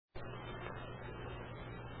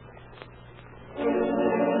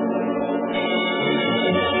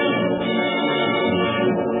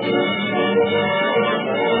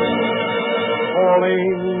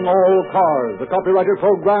Cars, the copyrighted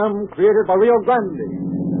program created by Rio Grande.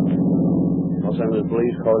 Los Angeles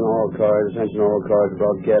Police calling all cars. Attention all cars.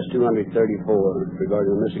 Broadcast 234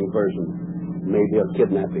 regarding a missing person. Maybe a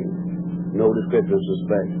kidnapping. No description of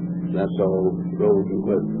suspect. That's all. Rose and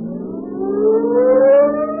Cliff.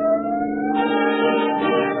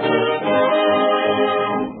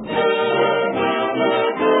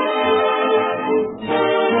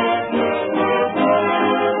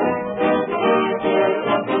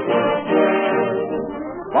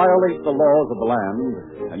 Violate the laws of the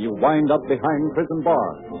land, and you wind up behind prison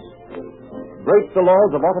bars. Break the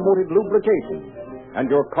laws of automotive lubrication, and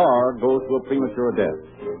your car goes to a premature death.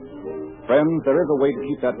 Friends, there is a way to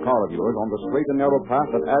keep that car of yours on the straight and narrow path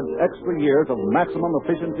that adds extra years of maximum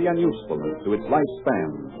efficiency and usefulness to its lifespan.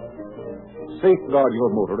 Safeguard your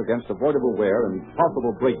motor against avoidable wear and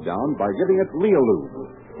possible breakdown by giving it Real Lube.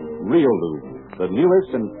 Real Lube, the newest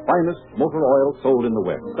and finest motor oil sold in the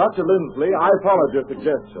West. Dr. Lindsley, I followed your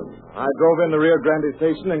suggestion. I drove in the Rio Grande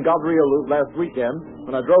station and got Real Lube last weekend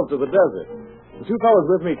when I drove to the desert. The two fellows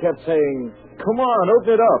with me kept saying, "Come on,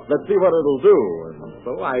 open it up. Let's see what it'll do." And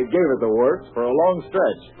so I gave it the works for a long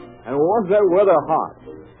stretch. And was that weather hot?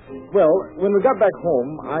 Well, when we got back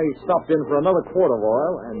home, I stopped in for another quart of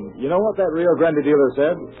oil, and you know what that Rio Grande dealer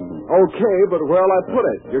said? "Okay, but where'll I put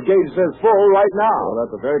it? Your gauge says full right now." Well,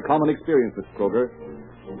 that's a very common experience, Mr. Kroger.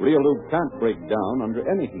 Real Lube can't break down under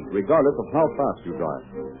any heat, regardless of how fast you drive.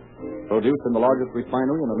 Produced in the largest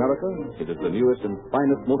refinery in America, it is the newest and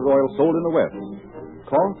finest motor oil sold in the West.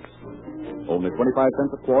 Cost? Only 25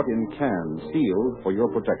 cents a quart in cans, sealed for your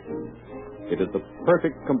protection. It is the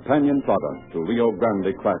perfect companion product to Rio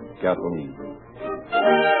Grande cracked gasoline.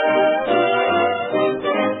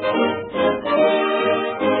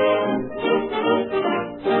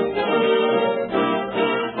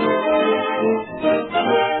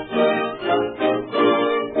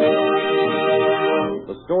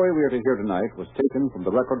 The story we are to hear tonight was taken from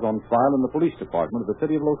the records on file in the police department of the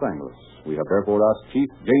city of Los Angeles. We have therefore asked Chief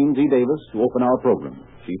James E. Davis to open our program.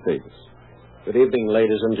 Chief Davis. Good evening,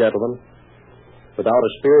 ladies and gentlemen. Without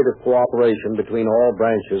a spirit of cooperation between all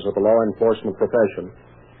branches of the law enforcement profession,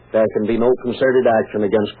 there can be no concerted action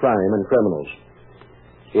against crime and criminals.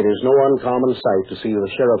 It is no uncommon sight to see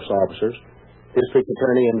the sheriff's officers, district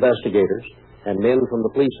attorney investigators, and men from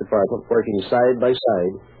the police department working side by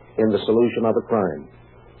side in the solution of a crime.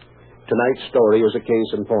 Tonight's story is a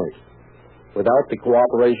case in point. Without the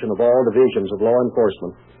cooperation of all divisions of law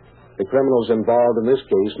enforcement, the criminals involved in this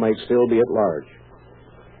case might still be at large.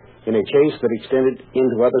 In a case that extended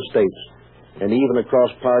into other states and even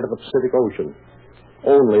across part of the Pacific Ocean,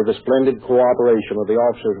 only the splendid cooperation of the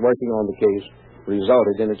officers working on the case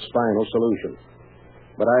resulted in its final solution.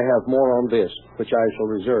 But I have more on this, which I shall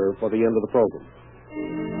reserve for the end of the program.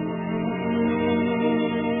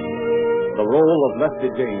 The role of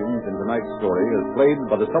Lefty James in tonight's story is played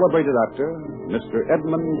by the celebrated actor, Mr.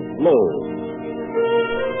 Edmund Lowell.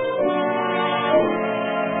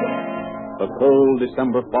 The cold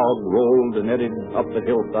December fog rolled and eddied up the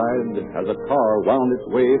hillside as a car wound its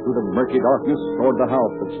way through the murky darkness toward the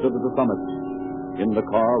house that stood at the summit. In the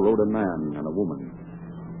car rode a man and a woman.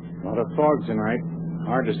 A lot of fog tonight.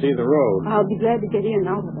 Hard to see the road. I'll be glad to get in and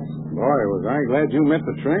out of it. Boy, was I glad you met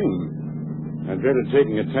the train. I dreaded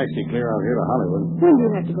taking a taxi clear out here to Hollywood. When do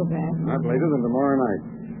you have to go back? Not later than tomorrow night.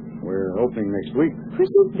 We're opening next week.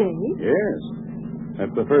 Christmas Day? Yes.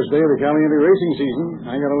 That's the first day of the Caliente racing season.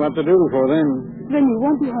 I got a lot to do before then. Then you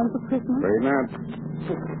won't be home for Christmas? Afraid not.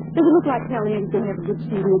 Does it look like Caliente's going to have a good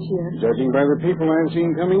season this year? Judging by the people I've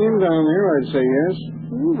seen coming in down there, I'd say yes.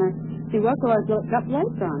 I see what cars got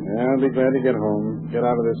lights on. Yeah, I'll be glad to get home. Get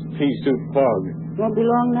out of this pea-soup fog. Won't be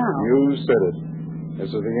long now. You said it. This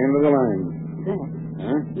is the end of the line. There.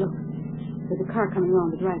 Huh? Look. There's a car coming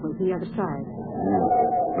around the driveway from the other side.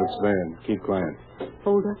 Yeah. Looks bad. Keep quiet.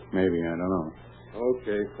 Hold up. Maybe, I don't know.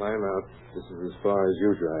 Okay, climb out. This is as far as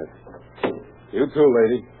you drive. You too,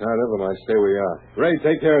 lady. Now, never mind. Stay where you are. Ray,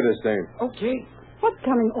 take care of this thing. Okay. What's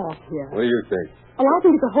coming off here? What do you think? Oh, I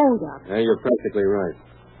think it's a hold-up. Yeah, you're practically right.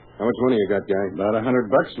 How much money you got, guy? About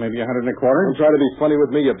 $100, maybe $125. Don't try to be funny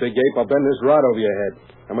with me, you big ape. I'll bend this rod over your head.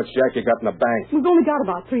 How much jack you got in the bank? We've only got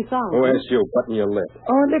about 3,000. Who asked you? Button your lip.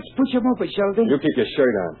 Oh, let's push him over, shall we? You keep your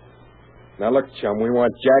shirt on. Now, look, chum, we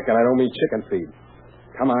want jack, and I don't mean chicken feed.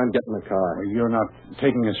 Come on, get in the car. You're not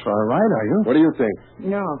taking us for a ride, are you? What do you think?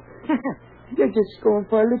 No. You're just going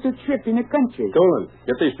for a little trip in the country. Dolan,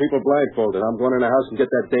 get these people blindfolded. I'm going in the house and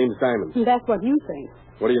get that dame's diamonds. That's what you think.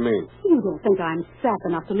 What do you mean? You don't think I'm sap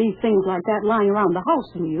enough to leave things like that lying around the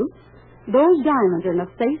house, do you? Those diamonds are in a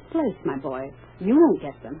safe place, my boy. You won't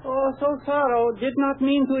get them. Oh, so sorrow. Did not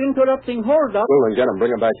mean to interrupting hold up. Doolan, get him. Bring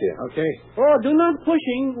him back here. Okay. Oh, do not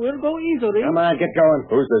pushing. We'll go easily. Come on, get going.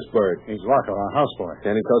 Who's this bird? He's Rocco, our houseboy.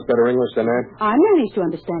 Can he talk better English than that? I managed to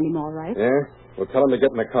understand him all right. Yeah? Well, tell him to get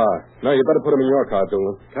in the car. No, you better put him in your car,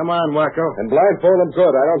 Doolan. Come on, Rocco. And blindfold him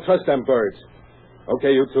good. I don't trust them birds.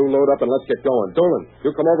 Okay, you two, load up and let's get going. Doolan,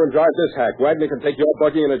 you come over and drive this hack. Wagner can take your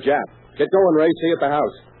buggy and a Jap. Get going, Ray. See you at the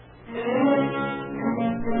house.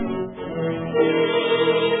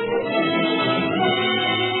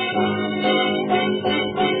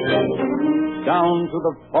 Down through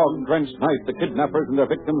the fog-drenched night, the kidnappers and their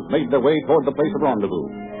victims made their way toward the place of rendezvous.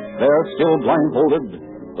 There, still blindfolded,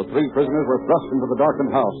 the three prisoners were thrust into the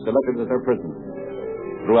darkened house selected as their prison.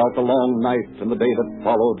 Throughout the long night and the day that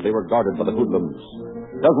followed, they were guarded by the hoodlums.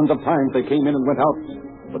 Dozens of times they came in and went out,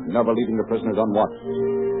 but never leaving the prisoners unwatched.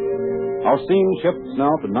 Our scene shifts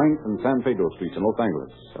now to 9th and San Pedro Streets in Los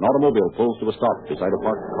Angeles. An automobile pulls to a stop beside a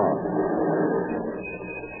parked car.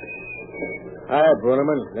 All right,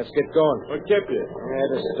 Bruneman, let's get going. What kept you? Yeah,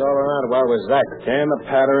 this is all around. What was that? Can the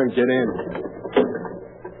patter and get in.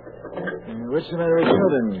 What's the matter with you,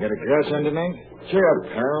 then? Got a crash underneath? Cheer up,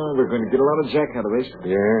 pal. We're going to get a lot of jack out of this.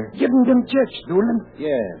 Yeah? Give him them checks, Doolan.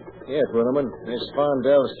 Yeah, Bruneman. There's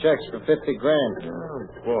Fondell's checks for $50,000. Oh,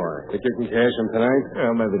 boy. Think you can cash them tonight?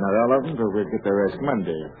 Well, maybe not all of them, but we'll get their ass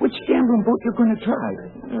Monday. Which gambling boat you going to try?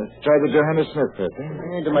 Try the Johannes Smith pit,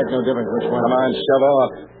 eh? Ain't to make no difference which one. Come on, shove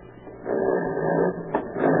off.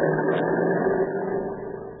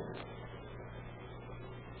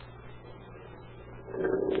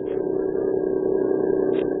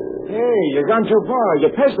 Hey, you've gone too far. You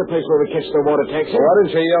passed the place where we catch the water taxi. Why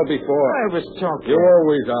didn't you yell before? I was talking. You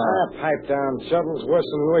always are. Pipe down. Shovel's worse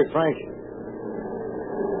than Louis Frank.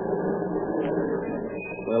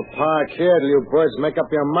 We'll park here till you birds make up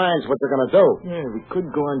your minds what you're going to do. Yeah, we could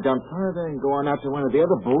go on down further and go on out to one of the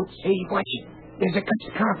other boats. Hey, watch it. There's a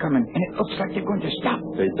car coming, and it looks like they're going to stop.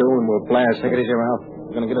 They do, and we'll blast. Take it easy, Ralph.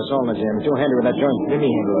 You're going to get us all in the jam. Too handy with that joint. Let me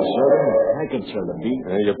handle the soda. I can chill the beat.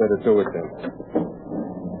 You better do it then.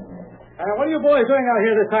 What are you boys doing out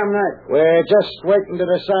here this time of night? We're just waiting to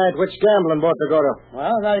decide which gambling boat to go to.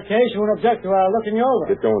 Well, in that case, you would object to our looking you over.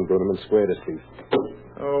 Get going, Bruneman. Square this piece.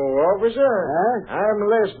 Oh, officer. Huh? I'm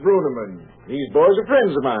Les Bruneman. These boys are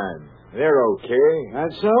friends of mine. They're okay.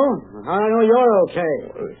 That's so? How do I know you're okay?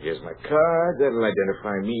 Well, here's my card. That'll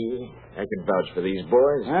identify me. I can vouch for these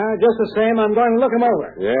boys. Just the same, I'm going to look them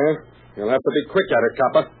over. Yeah? You'll have to be quick at it,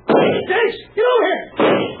 copper. Diggs, get over here! Come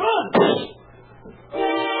on!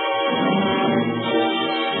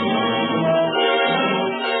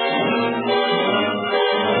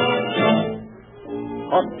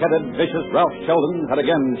 Hot-headed, vicious Ralph Sheldon had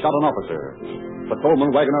again shot an officer.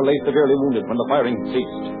 Patrolman Wagner lay severely wounded when the firing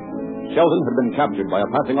ceased. Sheldon had been captured by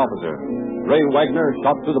a passing officer. Ray Wagner,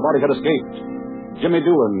 shot through the body, had escaped. Jimmy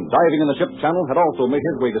Doolan, diving in the ship's channel, had also made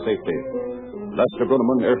his way to safety. Lester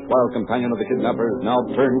Bruneman, erstwhile companion of the kidnappers, now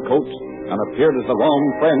turned coat and appeared as the wrong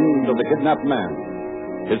friend of the kidnapped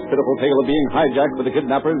man. His pitiful tale of being hijacked by the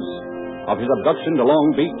kidnappers, of his abduction to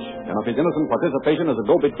Long Beach, and of his innocent participation as a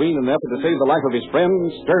go-between in the effort to save the life of his friend,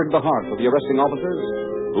 stirred the hearts of the arresting officers,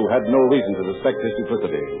 who had no reason to suspect his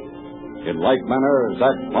duplicity. In like manner,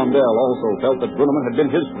 Zach Fondell also felt that Bruneman had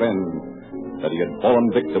been his friend, that he had fallen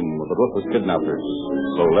victim of the ruthless kidnappers.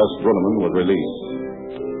 So Les Bruneman was released.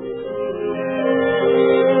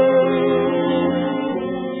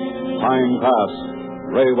 Time passed.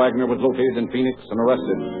 Ray Wagner was located in Phoenix and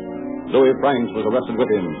arrested. Louis Franks was arrested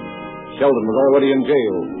with him. Sheldon was already in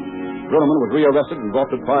jail. Bruneman was rearrested and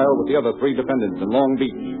brought to trial with the other three defendants in Long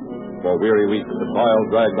Beach. For weary weeks, the trial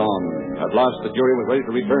dragged on. At last, the jury was ready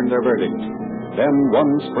to return their verdict. Then,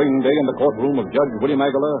 one spring day in the courtroom of Judge William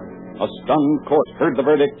Aguilar, a stunned court heard the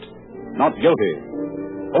verdict, not guilty.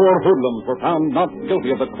 4 hoodlums were found not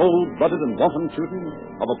guilty of the cold-blooded and wanton shooting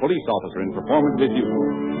of a police officer in performance of his duty.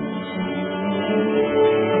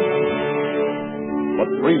 But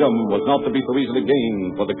freedom was not to be so easily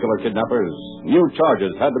gained for the killer kidnappers. New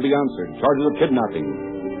charges had to be answered, charges of kidnapping.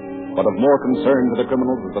 But of more concern to the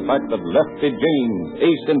criminals was the fact that Lefty James,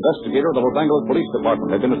 ace investigator of the Los Angeles Police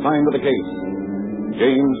Department, had been assigned to the case.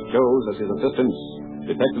 James chose as his assistants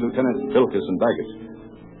Detective Lieutenant Bilkis and Baggett.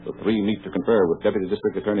 The three meet to confer with Deputy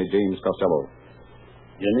District Attorney James Costello.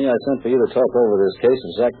 Jimmy, I sent for you to talk over this case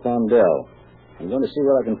of Zach Fondell. I'm going to see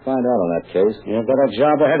what I can find out on that case. You've got a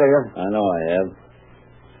job ahead of you. I know I have.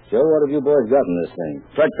 Joe, what have you boys got in this thing?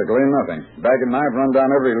 Practically nothing. Baggett and I've run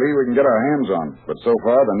down every lead we can get our hands on. But so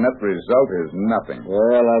far, the net result is nothing.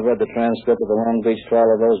 Well, I've read the transcript of the Long Beach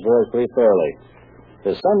trial of those boys pretty thoroughly.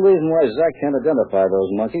 There's some reason why Zach can't identify those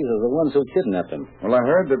monkeys as the ones who kidnapped him. Well, I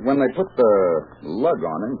heard that when they put the lug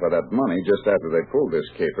on him for that money just after they pulled this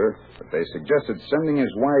caper, that they suggested sending his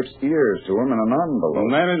wife's ears to him in an envelope. Well,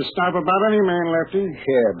 that'd stop about any man, Lefty.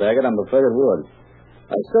 Yeah, Baggett, I'm afraid it would.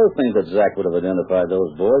 I still think that Zach would have identified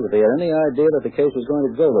those boys if he had any idea that the case was going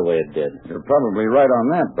to go the way it did. You're probably right on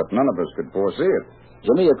that, but none of us could foresee it.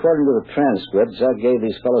 Jimmy, according to the transcript, Zach gave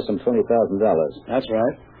these fellows some $20,000. That's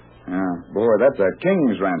right. Yeah, boy, that's a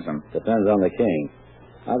king's ransom. Depends on the king.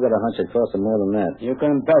 I've got a hunch it cost him more than that. You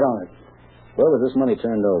can bet on it. Where was this money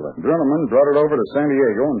turned over? Druneman brought it over to San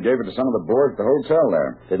Diego and gave it to some of the boys at the hotel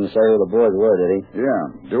there. Didn't say who the boys were, did he? Yeah,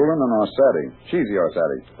 Doolin and Orsatti. Cheesy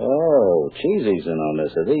Orsatti. Oh, Cheesy's in on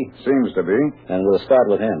this, is he? Seems to be. And we'll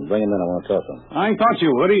start with him. Bring him in. I want to talk to him. I thought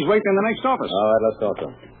you would. He's waiting in the next office. All right, let's talk to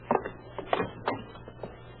him.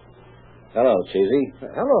 Hello, Cheesy.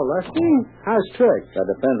 Hello, Lefty. How's Trick? That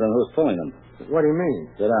depends on who's pulling him. What do you mean?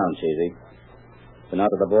 Sit down, Cheesy. Been out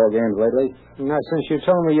to the ball games lately? Not since you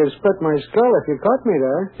told me you'd split my skull if you caught me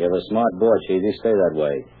there. You're a smart boy, Cheesy. Stay that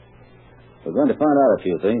way. We're going to find out a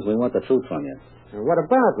few things. We want the truth from you. Now, what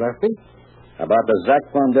about, Lefty? About the Zach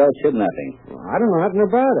Fondell kidnapping. Well, I don't know nothing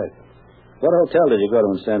about it. What hotel did you go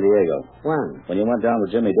to in San Diego? When? When you went down with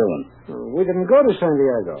Jimmy Dillon? We didn't go to San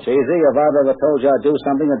Diego. Cheesy, have I ever told you I'd do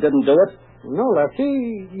something and didn't do it? No,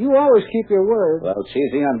 Lefty. You always keep your word. Well,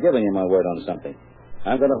 Cheesy, I'm giving you my word on something.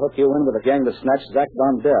 I'm going to hook you in with a gang that snatched Zach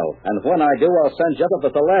Fondell. And when I do, I'll send you up if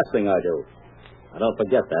it's the last thing I do. Now, don't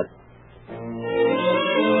forget that.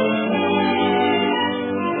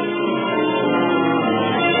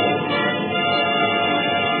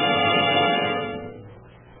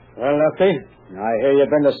 Well, Lefty, I hear you've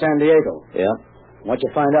been to San Diego. Yeah? What'd you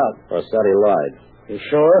find out? Orsatti lied. You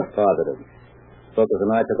sure? Positive. Focus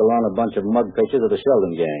and I took along a bunch of mug pictures of the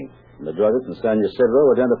Sheldon gang. And the druggist and San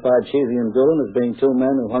Ysidro identified Cheesy and Doolin as being two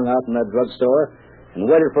men who hung out in that drugstore and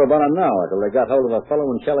waited for about an hour till they got hold of a fellow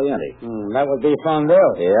in Caliente. That would be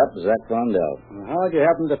Fondell. Yep, Zach Fondell. How'd you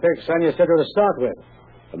happen to pick San Ysidro to start with?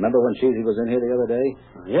 Remember when Cheesy was in here the other day?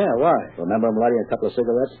 Yeah, why? Remember him lighting a couple of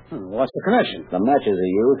cigarettes? What's the connection? The matches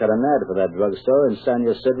he used had an ad for that drugstore in San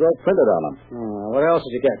Ysidro printed on them. What else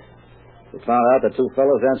did you get? We found out that two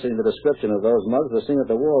fellows answering the description of those mugs were seen at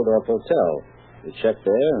the Waldorf Hotel. We checked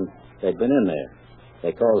there, and they'd been in there.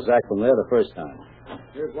 They called Zach from there the first time.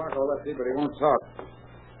 Here's Wacko, Lefty, but he won't talk.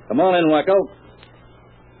 Come on in, Wacko.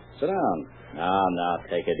 Sit down. Now,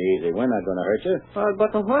 take it easy. We're not going to hurt you.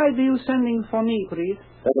 But why do you sending for me, please?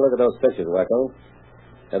 Take a look at those pictures, Wacko.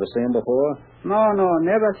 Ever seen them before? No,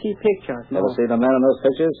 never see pictures. No. Ever seen the man in those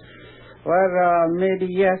pictures? Well, maybe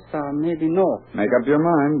yes, maybe no. Make up your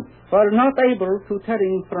mind. Well, not able to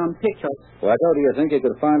telling from pictures. Wacko, do you think you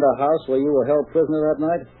could find a house where you were held prisoner that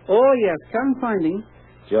night? Oh, yes, can finding.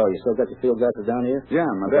 Joe, you still got your field glasses down here? Yeah,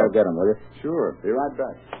 my Go dad. get them, will you? Sure. Be right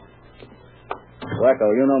back. Wacko,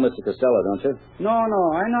 you know Mr. Costello, don't you? No,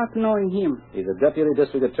 I not knowing him. He's a deputy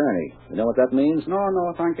district attorney. You know what that means? No,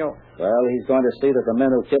 thank you. Well, he's going to see that the men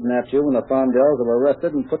who kidnapped you and the Fondells are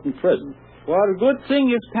arrested and put in prison. Well, good thing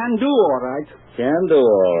you can do all right. Can do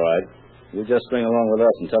all right. You just string along with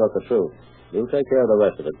us and tell us the truth. We'll take care of the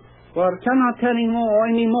rest of it. Well, cannot tell him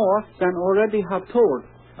any more than already have told.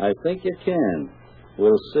 I think you can.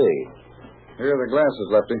 We'll see. Here are the glasses,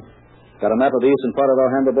 Lefty. Got a map of the eastern part of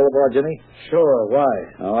Alhambra Boulevard, Jimmy? Sure, why?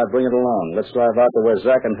 All right, bring it along. Let's drive out to where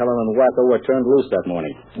Zach and Helen and Wacko were turned loose that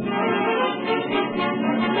morning.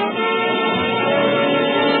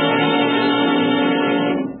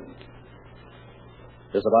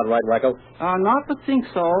 This about right, Wacko? Not to think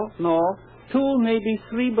so, no. 2, maybe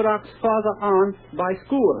 3 blocks farther on by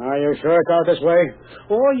school. Are you sure it's out this way?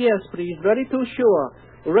 Oh, yes, please. Very too sure.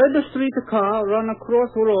 Red street car run across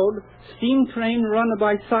road. Steam train run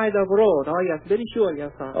by side of road. Oh, yes, very sure,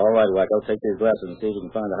 yes, sir. All right, Wacko. Take these glasses and see if you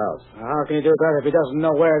can find the house. How can you do that if he doesn't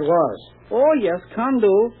know where it was? Oh, yes, can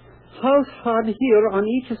do. House had here on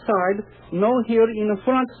each side, no here in the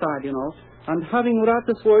front side, you know, and having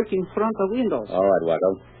lattice work in front of windows. All right,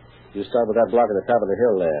 Wacko. You start with that block at the top of the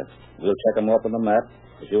hill there. We'll check them off on the map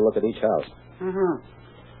as you look at each house.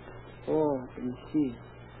 Oh, let me see.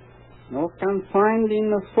 No can find in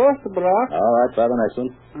the first block. All right, try the next one.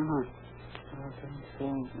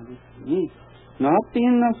 Not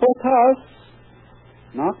in the first house.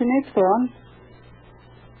 Not the next one.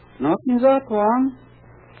 Not in that one.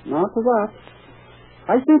 Not that.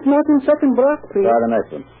 I think not in second block, please. Try the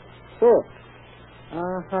next one. So.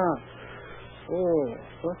 Oh,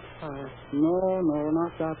 first house. No,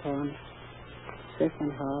 not that one.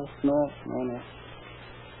 Second house. No.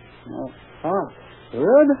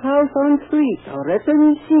 Red house on street. Let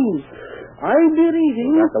me see. I be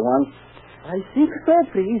reading. That's the one? I think so,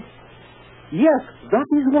 please. Yes, that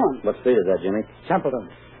is one. What street is that, Jimmy? Templeton.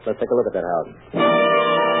 Let's take a look at that house.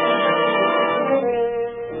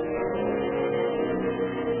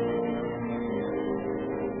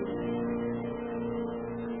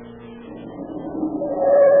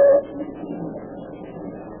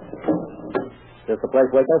 Is this the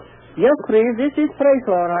place, Waco? Yes, please. This is place,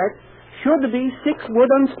 all right. Should be 6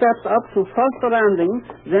 wooden steps up to first landing,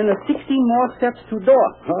 then 16 more steps to door.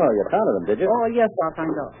 Oh, you counted them, did you? Oh, yes, I'll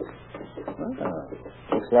find out.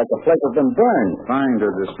 Looks like the place has been burned. Trying to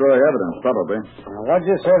destroy evidence, probably. What'd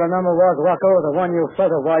you say the number was, Rocco? The one you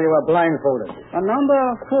fled of while you were blindfolded. Number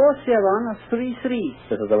 4733.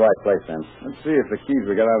 This is the right place, then. Let's see if the keys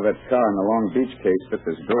we got out of that car in the Long Beach case fit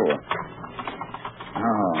this door.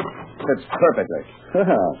 Oh, fits perfectly.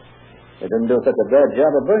 They didn't do such a bad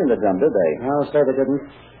job of burning the gun, did they? No, sir, they didn't.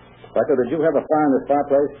 Waco, did you have a fire in this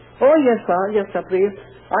fireplace? Oh, yes, sir. Yes, sir, please.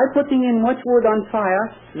 I putting in much wood on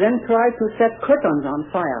fire, then try to set curtains on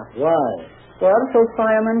fire. Why? Well, so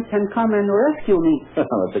firemen can come and rescue me.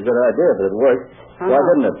 That's a good idea, but it worked. Why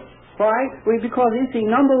didn't it? Why? Well, because you see,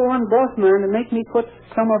 number one boss man make me put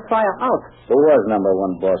some of fire out. Who was number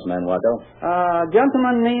one boss man, Waco?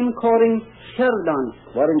 Gentleman named calling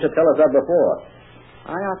Sheridan. Why didn't you tell us that before?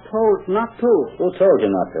 I are told not to. Who told you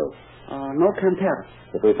not to? No can tell.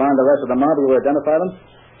 If we find the rest of the mob, you will identify them?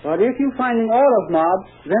 But if you finding all of mob,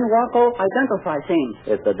 then Waco identify same.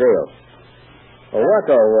 It's the deal. Well,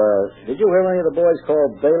 Waco, did you hear any of the boys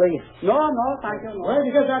called Bailey? No, thank you. No. Where'd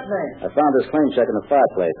you get that name? I found his claim check in the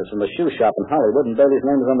fireplace. It's from the shoe shop in Hollywood, and Bailey's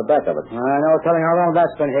name is on the back of it. I know telling how long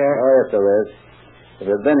that's been here. Oh, yes, there is. If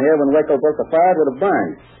it had been here when Waco broke the fire, it would have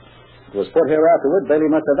burned. If it was put here afterward, Bailey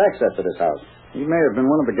must have access to this house. He may have been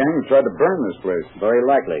one of the gang who tried to burn this place. Very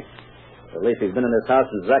likely. At least he's been in this house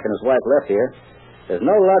since Zach and his wife left here. There's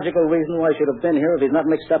no logical reason why he should have been here if he's not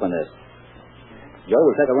mixed up in this. Joe,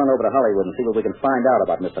 we'll take a run over to Hollywood and see what we can find out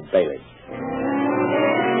about Mr. Bailey.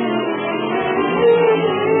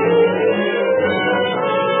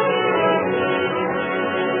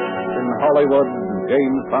 In Hollywood,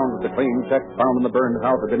 James found that the claim check found in the burned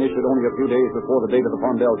house had been issued only a few days before the date of the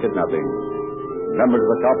Fondell kidnapping. Members of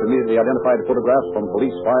the shop immediately identified photographs from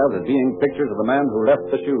police files as being pictures of the man who left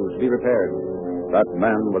the shoes to be repaired. That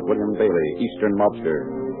man was William Bailey, Eastern mobster.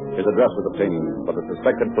 His address was obtained, but the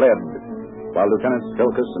suspect had fled. While Lieutenants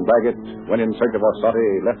Philkus and Baggett went in search of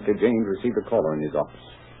Orsatti, Lefty James received a caller in his office.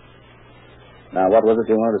 Now, what was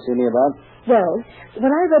it you wanted to see me about? Well,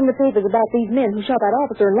 when I read in the papers about these men who shot that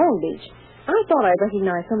officer in Long Beach, I thought I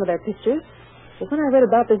recognized some of their pictures. But when I read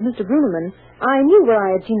about this Mr. Bruneman, I knew where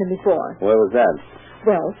I had seen him before. Where was that?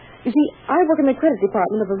 Well, you see, I work in the credit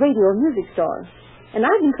department of a radio and music store. And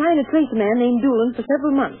I've been trying to trace a man named Doolan for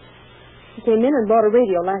several months. He came in and bought a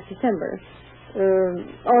radio last December.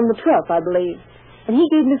 On the 12th, I believe. And he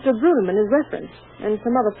gave Mr. Bruneman his reference. And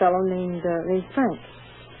some other fellow named Frank.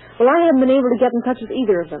 Well, I haven't been able to get in touch with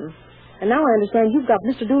either of them. And now I understand you've got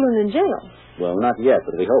Mr. Doolan in jail. Well, not yet,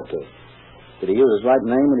 but we hope to. Did he use his right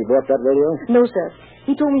name when he bought that radio? No, sir.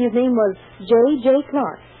 He told me his name was J.J.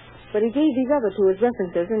 Clark. But he gave these other two as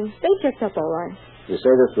references, and they checked up all right. You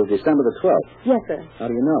say this was December the 12th? Yes, sir. How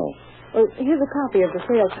do you know? Well, here's a copy of the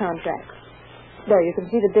sales contract. There, you can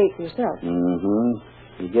see the date for yourself. Mm-hmm.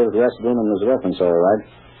 He gives Wes Doolan his reference, all right.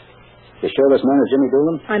 You sure this man is Jimmy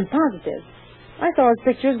Doolan? I'm positive. I saw his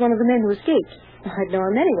picture as one of the men who escaped. I'd know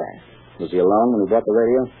him anywhere. Was he alone when he bought the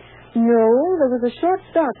radio? No, there was a short,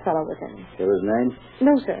 dark fellow with him. Hear his name?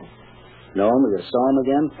 No, sir. Know him? You saw him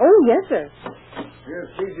again? Oh, yes, sir. Here's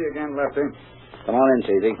Cheesy again, Lefty. Come on in,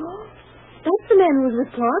 Cheesy. That's the man who was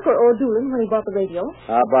with Clark or Doolan when he bought the radio.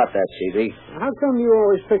 How about that, Cheesy? How come you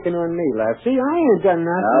always picking on me, Lefty? I ain't done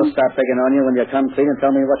nothing. I'll stop picking on you when you come clean and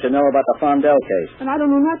tell me what you know about the Fondell case. And I don't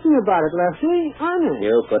know nothing about it, Lefty. Honest.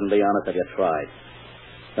 You couldn't be honest if you tried.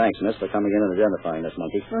 Thanks, miss, for coming in and identifying this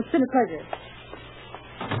monkey. Well, it's been a pleasure.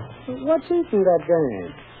 What's eating that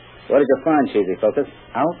dame? What did you find, Cheesy, Focus?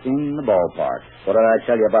 Out in the ballpark. What did I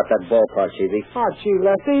tell you about that ballpark, Cheesy? Oh, gee,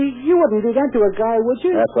 Lefty, you wouldn't do that to a guy, would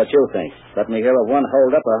you? That's what you think. Let me hear of one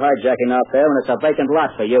holdup or hijacking out there, and it's a vacant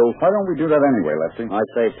lot for you. Why don't we do that anyway, Lefty? I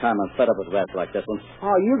save time and fed up with rats like this one.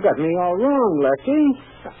 Oh, you got me all wrong, Lefty.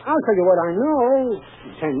 I'll tell you what I know.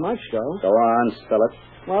 It ain't much, though. Go on, spill it.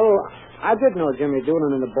 Well, I did know Jimmy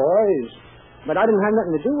Doolan and the boys, but I didn't have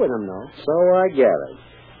nothing to do with them, though. So I gathered.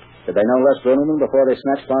 Did they know Les Bruneman before they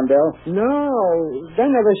snatched Fondell? No, they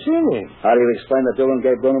never seen him. How do you explain that Doolan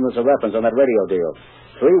gave Bruneman a reference on that radio deal?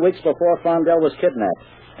 3 weeks before Fondell was kidnapped,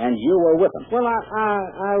 and you were with him. Well, I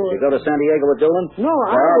Did you go to San Diego with Doolan? No,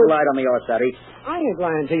 Don't lie to me, Orsatti. I ain't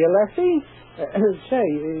lying to you, Lefty. Say,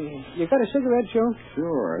 you got a cigarette, Joe?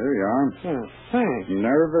 Sure, here you are. Yeah, thanks.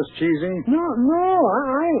 Nervous, Cheesy? No,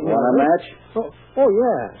 I ain't. Want a match? Oh,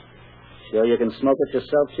 yeah. Sure you can smoke it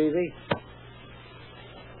yourself, Cheesy?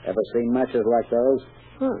 Ever seen matches like those?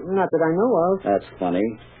 Not that I know of. That's funny.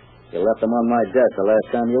 You left them on my desk the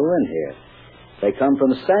last time you were in here. They come from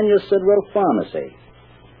Samuel Sidwell Pharmacy.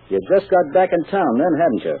 You just got back in town then,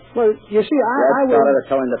 hadn't you? Well, you see, I was... started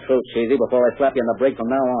telling the truth, Cheesy, before I slap you in the break from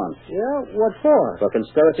now on. Yeah? What for? For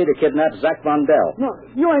conspiracy to kidnap Zach Fondell. No,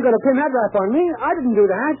 you ain't going to pin that rap on me. I didn't do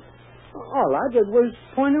that. All I did was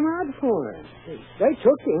point him out for him. They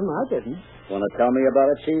took him. I didn't. Want to tell me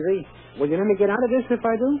about it, Cheesy? Will you let me get out of this if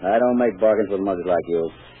I do? I don't make bargains with muggers like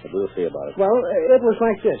you. But we'll see about it. Well, it was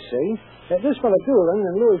like this, see? This fellow Doolan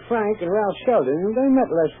and Louis Frank and Ralph Sheldon, they met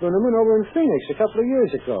Les Bruneman over in Phoenix a couple of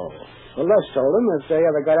years ago. Well, Les told them if they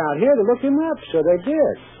ever got out here to look him up, so they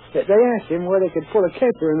did. They asked him where they could pull a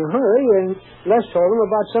caper in a hurry, and Les told them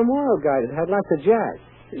about some oil guy that had lots of jack.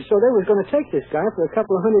 So they was going to take this guy for a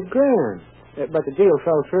couple of $100,000. But the deal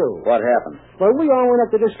fell through. What happened? Well, we all went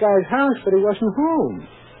up to this guy's house, but he wasn't home.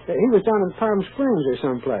 He was down in Palm Springs or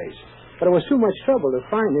someplace. But it was too much trouble to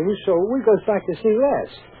find him, so we goes back to see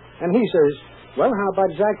Les. And he says, well, how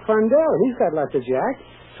about Zach Fondell? He's got lots of jack.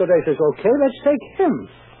 So they says, okay, let's take him.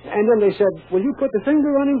 And then they said, will you put the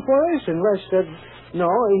finger on him for us? And Les said, no,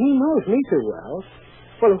 he knows me too well.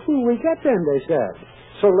 Well, who we get then, they said.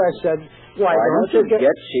 So Les said, why don't you get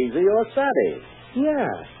Cheesy or Sadie?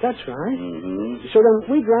 Yeah, that's right. Mm-hmm. So then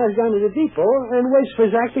we drive down to the depot and wait for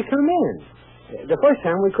Zach to come in. The first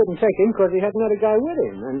time we couldn't take him because he had another guy with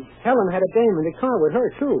him, and Helen had a dame in the car with her,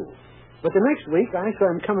 too. But the next week, I saw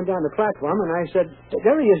him coming down the platform, and I said,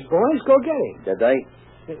 there he is, boys, go get him. Did they?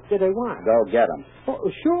 Did they what? Go get him. Oh,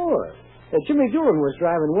 sure. Jimmy Doolan was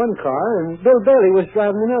driving one car, and Bill Bailey was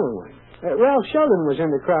driving another one. Ralph Sheldon was in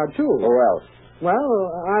the crowd, too. Who else? Well,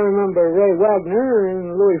 I remember Ray Wagner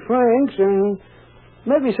and Louis Franks and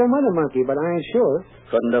maybe some other monkey, but I ain't sure.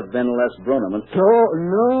 Couldn't have been Les Bruneman.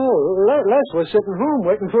 No. Les was sitting home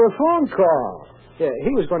waiting for a phone call. Yeah,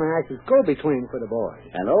 he was going to act as go-between for the boy.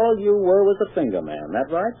 And all you were was a finger man,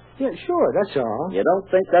 that right? Yeah, sure, that's all. You don't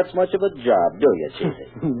think that's much of a job, do you, Cheesy?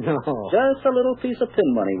 No. Just a little piece of pin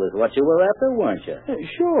money was what you were after, weren't you?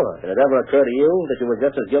 Sure. Did it ever occur to you that you were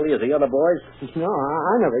just as guilty as the other boys? No,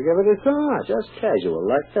 I never gave it a thought. Just casual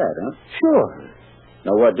like that, huh? Sure.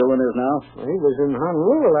 Know where Doolan is now? Well, he was in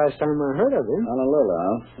Honolulu last time I heard of him. Honolulu,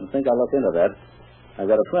 huh? I think I'll look into that. I've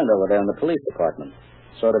got a friend over there in the police department.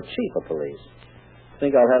 Sort of chief of police. I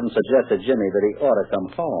think I'll have him suggest to Jimmy that he ought to come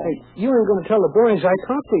home. Hey, you ain't going to tell the boys I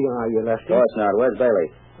talked to you, are you, Lefty? Of course not. Where's Bailey?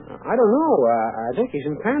 I don't know. I think he's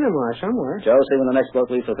in Panama somewhere. Joe, see when the next boat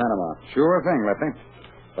leaves for Panama. Sure thing, Lefty.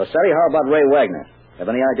 Well, Sadie, how about Ray Wagner? Have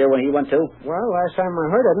any idea when he went to? Well, last time I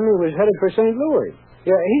heard of him, he was headed for St. Louis.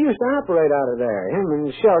 Yeah, he used to operate out of there. Him and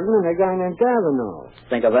Sheldon and a guy named Davino.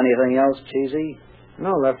 Think of anything else, Cheesy?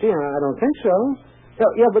 No, Lefty, I don't think so.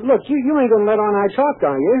 Yeah, but look, you ain't going to let on I talked,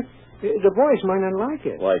 are you? The boys might not like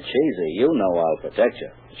it. Why, Cheesy, you know I'll protect you.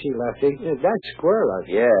 Gee, Lefty, that's square of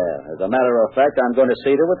you. Yeah, as a matter of fact, I'm going to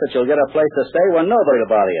see to it that you'll get a place to stay where nobody will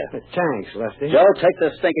bother you. Thanks, Lefty. Joe, take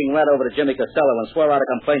this stinking rat over to Jimmy Costello and swear out a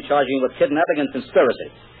complaint charging you with kidnapping and conspiracy.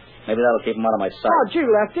 Maybe that'll keep him out of my sight. Oh, gee,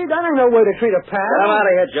 Lefty, that ain't no way to treat a pal. Get him out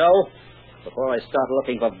of here, Joe, before I start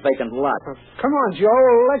looking for vacant lot. Come on, Joe,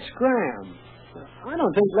 let's scram. I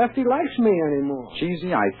don't think Lefty likes me anymore.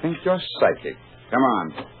 Cheesy, I think you're psychic. Come on.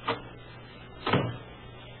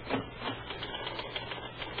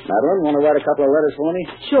 Madeline, want to write a couple of letters for me?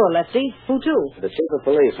 Sure, Lefty. Who to? The Chief of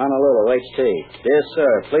Police, Honolulu, HT. Dear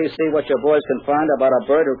sir, please see what your boys can find about a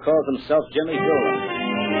bird who calls himself Jimmy Doolan.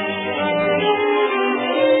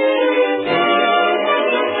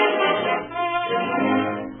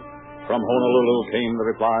 From Honolulu came the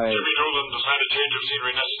reply. Jimmy Doolan decided change of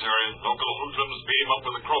scenery necessary. Local hoodlums beat him up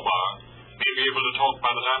with a crowbar. May be able to talk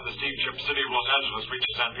by the time the steamship City of Los Angeles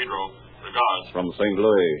reaches San Pedro. Regards. From St.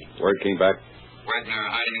 Louis, word came back. Wagner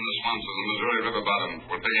hiding in the swamps of the Missouri River bottom.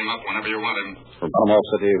 We'll pick him up whenever you want him. From Panama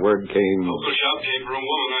City, word came. Local shopkeeper, a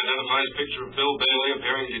woman identifies picture of Bill Bailey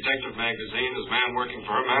appearing in Detective Magazine as man working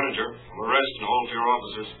for her manager. Arrest and hold for your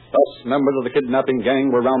officers. Thus, members of the kidnapping gang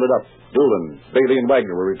were rounded up. Doolan, Bailey, and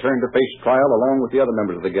Wagner were returned to face trial along with the other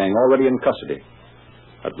members of the gang already in custody.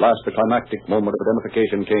 At last, the climactic moment of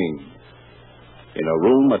identification came. In a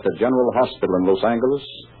room at the General Hospital in Los Angeles,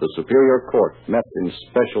 the Superior Court met in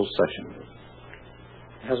special session.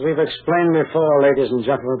 As we've explained before, ladies and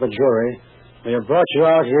gentlemen of the jury, we have brought you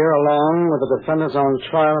out here along with the defendants on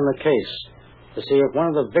trial in the case to see if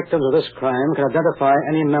one of the victims of this crime can identify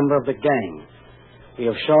any member of the gang. We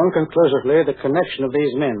have shown conclusively the connection of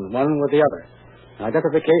these men, one with the other.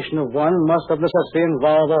 Identification of one must of necessity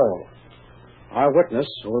involve all. Our witness,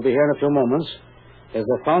 who will be here in a few moments, is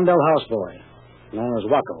the Fondell houseboy, known as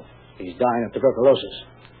Wacko. He's dying of tuberculosis.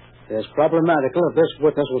 It is problematical if this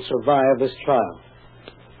witness will survive this trial.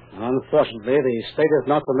 Unfortunately, the state is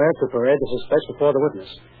not permitted to parade the suspects before the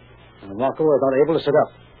witness, and Wacko is not able to sit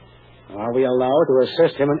up. Are we allowed to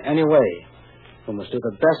assist him in any way? We must do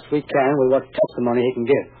the best we can with what testimony he can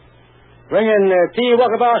give. Bring in T.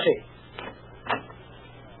 Wakabashi.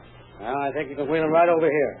 Well, I think you can wheel him right over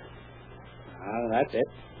here. That's it.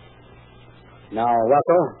 Now,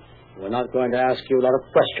 Wacko, we're not going to ask you a lot of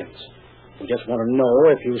questions. We just want to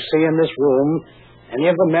know if you see in this room any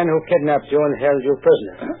of the men who kidnapped you and held you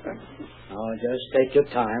prisoner. Now, just take your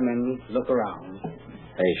time and look around.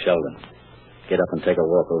 Hey, Sheldon, get up and take a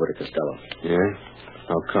walk over to Costello. Yeah?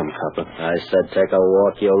 How come, Copper? I said take a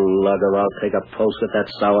walk, you lugger. I'll take a post with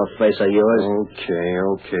that sour face of yours.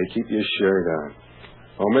 Okay. Keep your shirt on.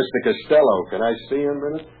 Oh, Mr. Costello, can I see you a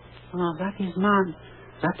minute? Oh, that is man.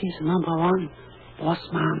 That is number one. Boss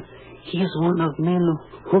man. He is one of men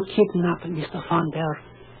who kidnapped Mr. Fondell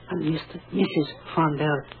and Mrs.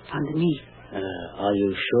 Fondell and me. Are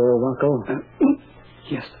you sure, Wacko?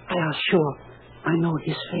 Yes, I am sure. I know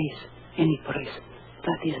his face. Any place.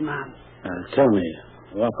 That is man. Tell me,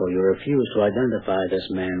 Wacko, you refused to identify this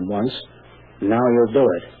man once. Now you'll do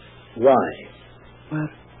it. Why? Well,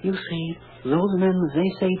 you see, those men, they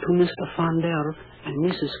say to Mr. Fondell and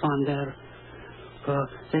Mrs. Fondell,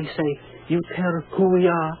 they say, you tell who we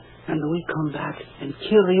are, and we come back and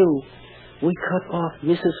kill you. We cut off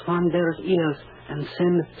Mrs. Fondell's ears and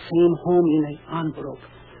send same home in an envelope.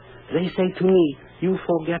 They say to me, you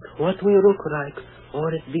forget what we look like,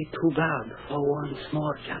 or it be too bad for one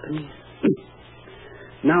small Japanese.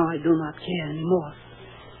 Now I do not care anymore.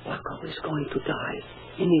 Wacko is going to die.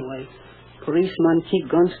 Anyway, policemen keep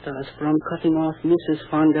gunsters from cutting off Mrs.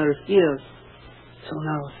 Fondell's ears. So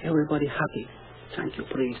now everybody happy. Thank you,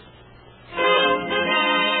 please.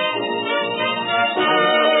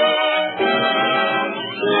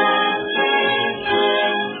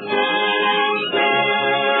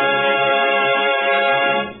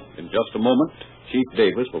 In just a moment, Chief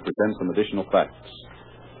Davis will present some additional facts.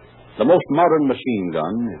 The most modern machine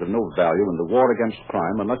gun is of no value in the war against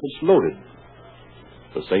crime unless it's loaded.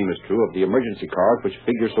 The same is true of the emergency cars which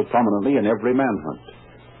figure so prominently in every manhunt.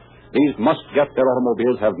 These must-get-there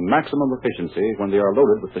automobiles have maximum efficiency when they are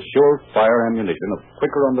loaded with the sure-fire ammunition of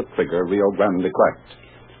quicker-on-the-trigger Rio Grande cracked.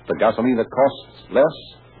 The gasoline that costs less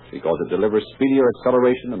because it delivers speedier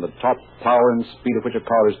acceleration and the top power and speed of which a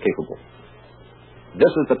car is capable. This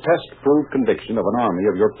is the test-proved conviction of an army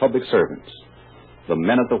of your public servants. The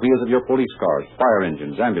men at the wheels of your police cars, fire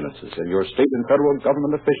engines, ambulances, and your state and federal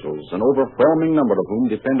government officials, an overwhelming number of whom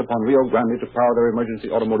depend upon Rio Grande to power their emergency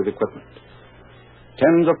automotive equipment.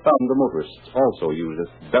 Tens of thousands of motorists also use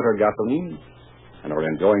this better gasoline and are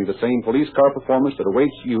enjoying the same police car performance that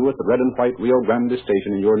awaits you at the red and white Rio Grande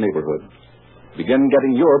station in your neighborhood. Begin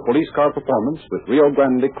getting your police car performance with Rio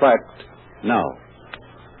Grande cracked now.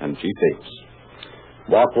 And Chief Davis.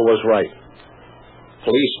 Walker was right.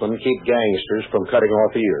 Policemen keep gangsters from cutting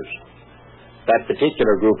off ears. That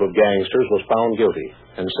particular group of gangsters was found guilty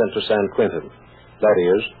and sent to San Quentin. That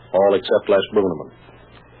is, all except Les Bruneman.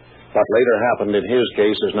 What later happened in his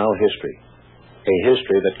case is now history. A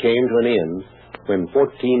history that came to an end when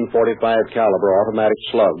 14.45 caliber automatic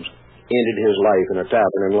slugs ended his life in a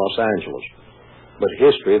tavern in Los Angeles. But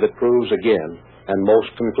history that proves again, and most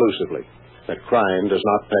conclusively, that crime does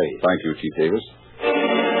not pay. Thank you, Chief Davis.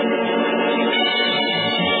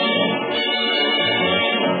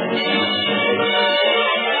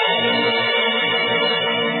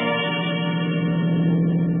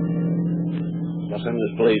 Los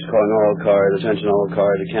Angeles Police calling all cars, attention all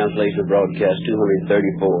cars, to cancellation of broadcast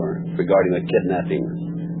 234 regarding a kidnapping.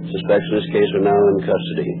 Suspects in this case are now in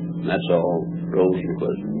custody. That's all. Roll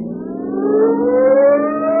request.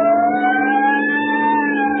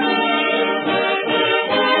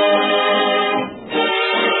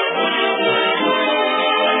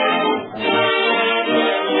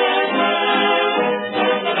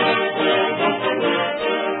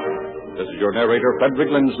 This is your narrator, Frederick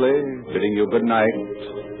Lindsley, bidding you good night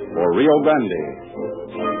for Rio Grande.